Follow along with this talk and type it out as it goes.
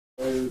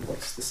So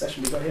what's the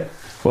session we got here?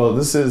 Well,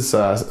 this is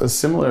a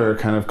similar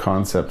kind of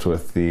concept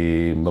with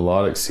the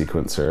melodic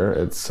sequencer.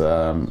 It's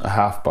a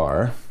half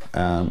bar,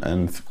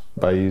 and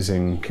by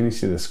using, can you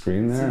see the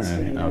screen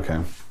there?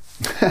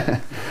 Okay.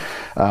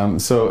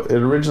 So it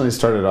originally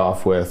started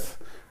off with,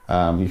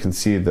 you can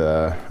see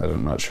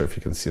I'm not sure if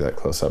you can see that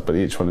close up, but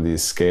each one of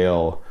these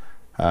scale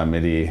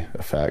MIDI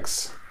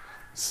effects.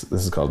 This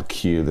is called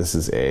Q, this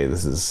is A,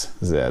 this is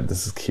Z,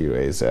 this is Q,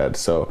 A, Z.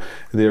 So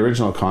the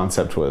original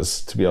concept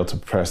was to be able to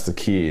press the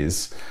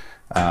keys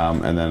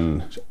and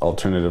then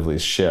alternatively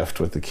shift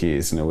with the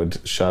keys, and it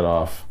would shut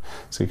off.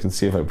 So you can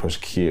see if I push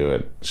Q,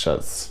 it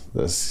shuts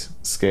this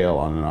scale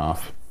on and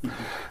off.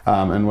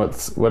 And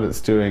what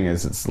it's doing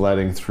is it's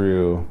letting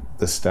through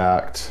the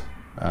stacked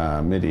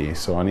MIDI.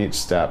 So on each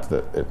step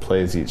that it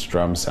plays each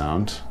drum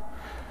sound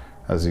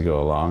as you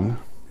go along.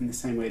 In the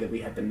same way that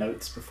we had the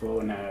notes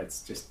before, now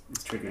it's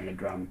triggering a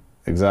drum.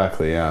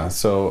 Exactly, yeah.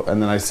 So,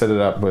 and then I set it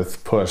up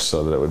with push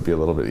so that it would be a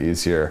little bit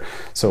easier.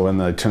 So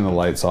when I turn the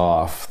lights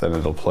off, then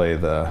it'll play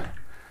the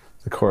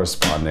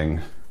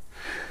corresponding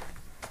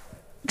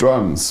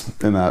drums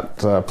in that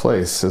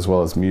place, as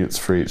well as mutes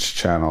for each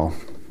channel,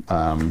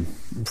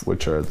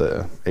 which are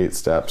the 8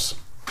 steps.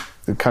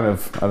 It kind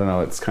of, I don't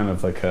know, it's kind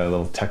of like a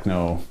little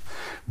techno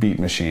beat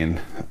machine.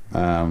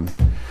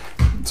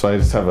 So I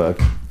just have a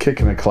kick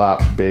and a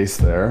clap bass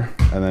there,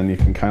 and then you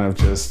can kind of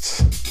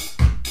just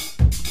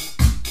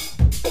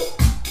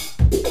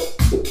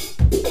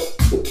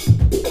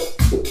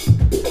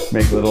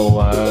make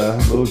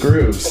little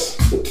grooves.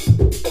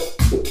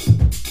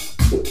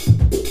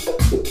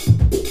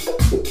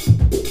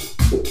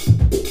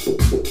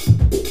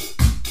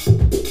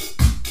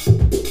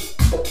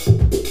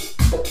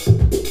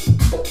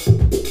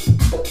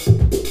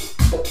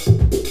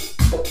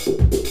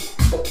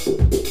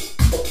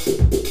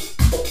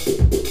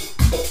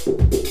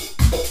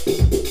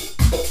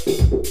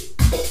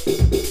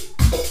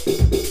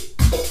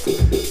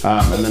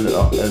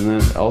 And then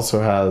it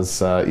also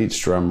has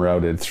each drum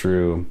routed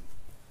through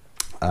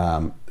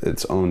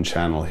its own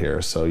channel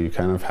here. So you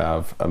kind of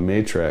have a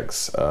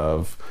matrix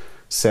of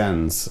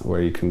sends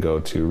where you can go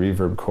to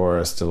reverb,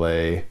 chorus,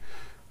 delay,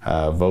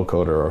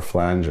 vocoder, or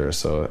flanger.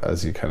 So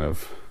as you kind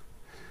of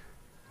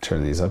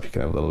turn these up, you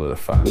can have a little bit of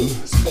fun.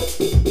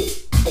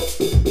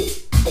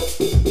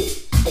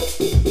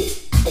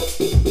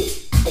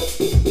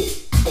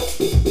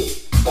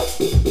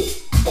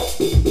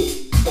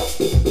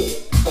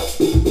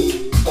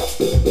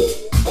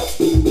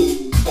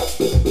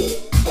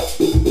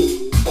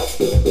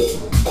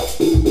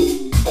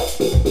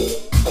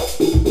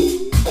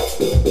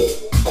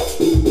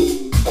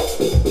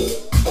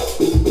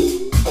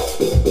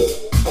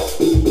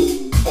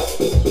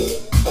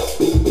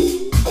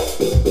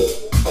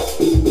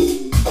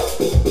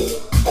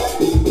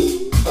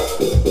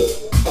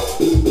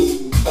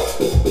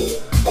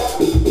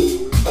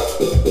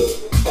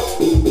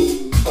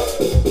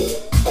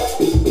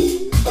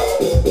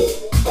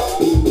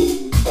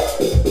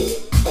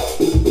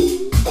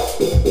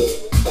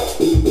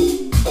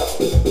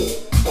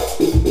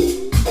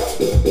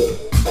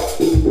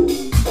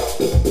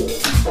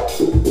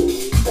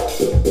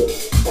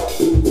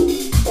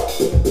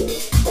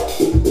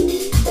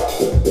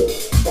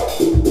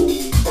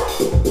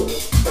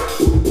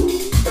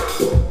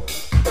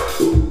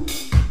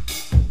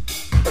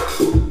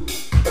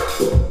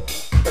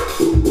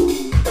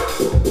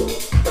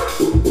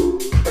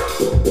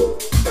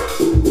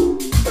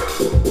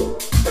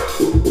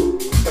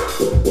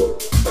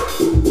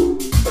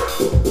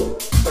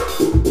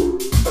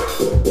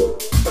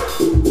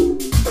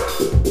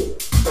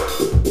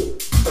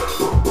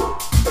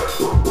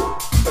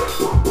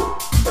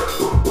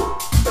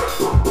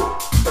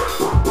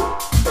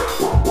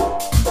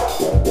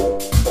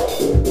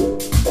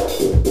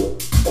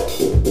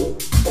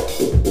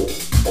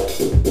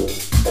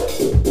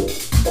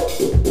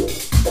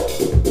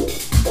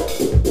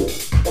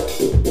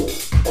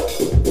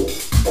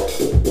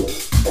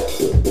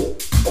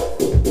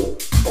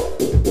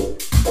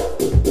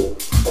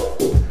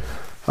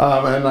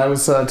 And I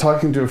was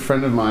talking to a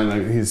friend of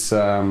mine. He's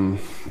in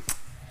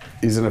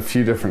a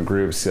few different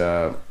groups.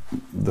 The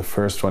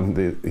first one,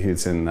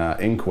 he's in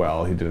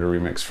Inkwell. He did a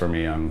remix for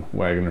me on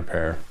Wagon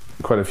Repair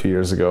quite a few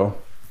years ago.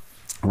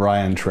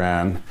 Ryan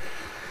Tran.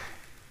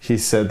 He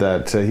said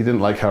that he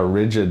didn't like how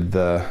rigid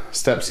the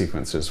step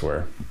sequencers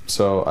were.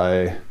 So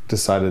I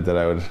decided that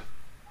I would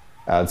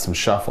add some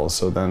shuffle.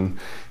 So then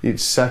each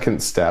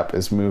second step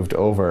is moved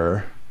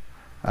over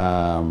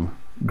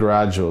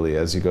gradually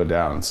as you go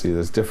down. See,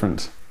 there's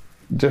different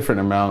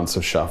amounts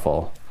of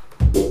shuffle.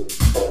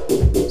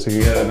 So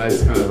you get a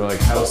nice kind of like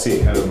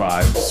housey kind of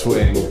vibe,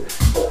 swing.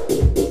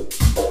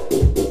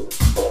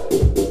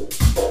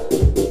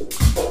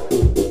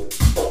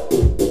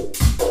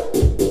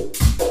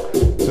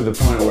 To the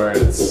point where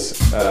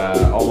it's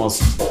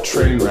almost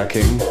train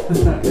wrecking.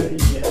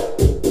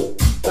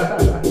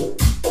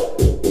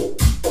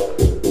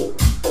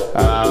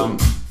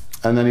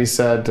 And then he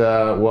said,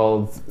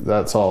 well,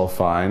 that's all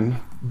fine,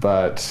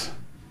 but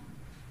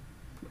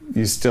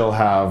you still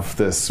have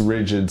this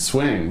rigid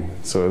swing.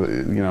 So,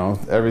 you know,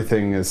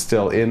 everything is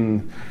swung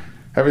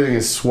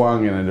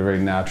in a very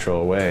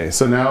natural way.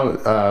 So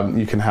now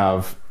you can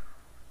have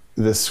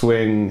this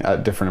swing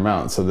at different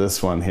amounts. So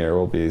this one here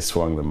will be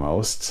swung the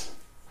most.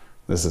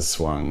 This is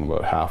swung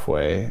about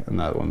halfway, and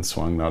that one's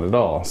swung not at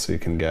all. So you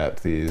can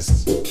get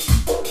these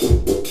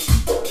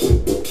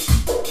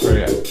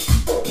very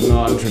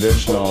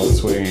non-traditional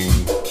swinging.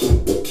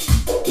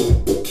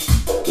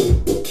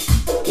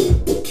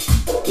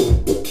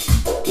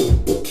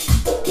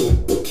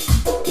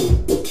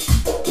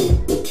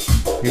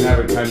 You can have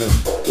it kind of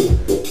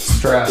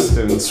stressed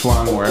and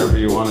swung wherever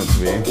you want it to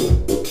be.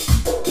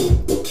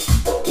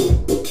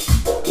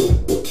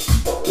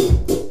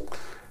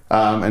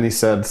 And he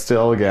said,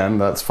 still, again,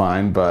 that's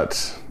fine,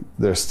 but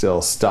they're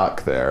still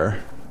stuck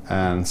there.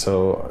 And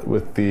so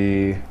with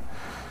the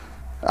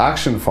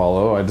action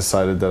follow, I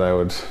decided that I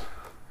would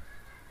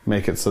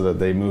make it so that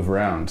they move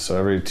around. So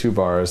every 2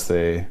 bars,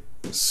 they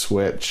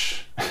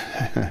switch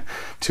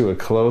to a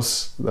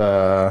close,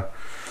 one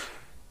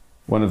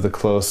of the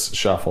close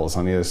shuffles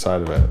on either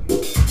side of it.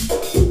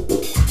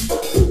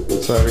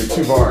 So every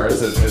 2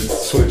 bars, it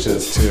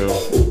switches to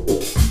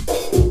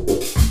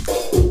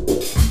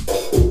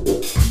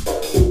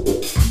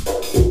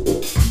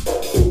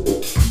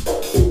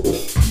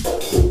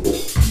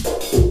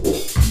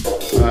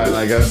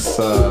I guess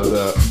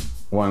the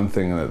one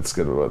thing that's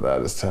good about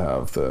that is to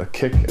have the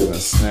kick and the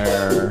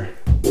snare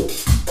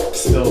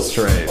still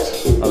straight.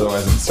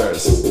 Otherwise it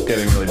starts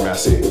getting really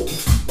messy.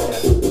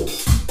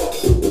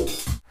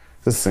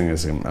 This thing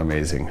is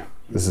amazing.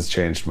 This has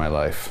changed my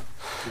life.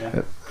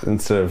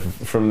 Instead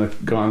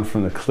of gone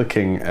from the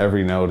clicking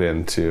every note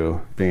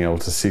into being able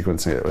to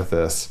sequence it with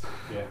this.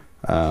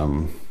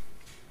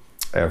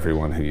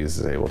 Everyone who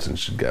uses Ableton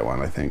should get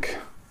one, I think.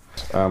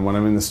 When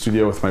I'm in the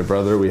studio with my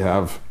brother, we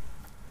have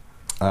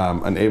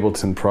an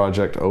Ableton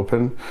project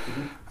open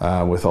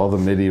with all the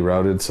MIDI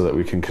routed so that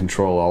we can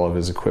control all of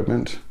his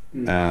equipment.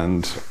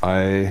 And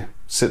I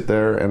sit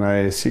there and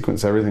I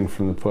sequence everything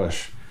from the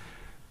push.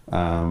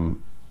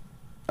 And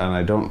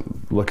I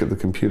don't look at the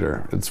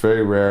computer. It's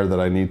very rare that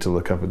I need to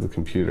look up at the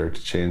computer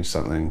to change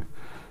something.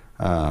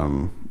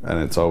 And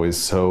it's always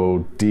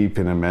so deep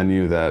in a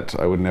menu that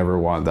I would never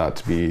want that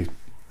to be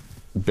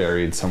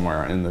buried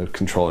somewhere in the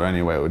controller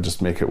anyway. It would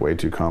just make it way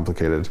too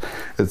complicated.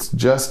 It's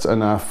just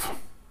enough.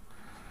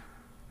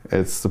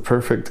 It's the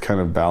perfect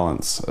kind of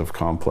balance of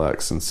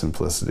complex and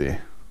simplicity.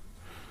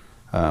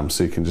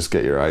 So you can just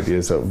get your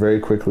ideas out very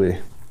quickly.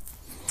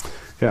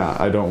 Yeah,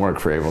 I don't work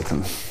for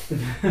Ableton.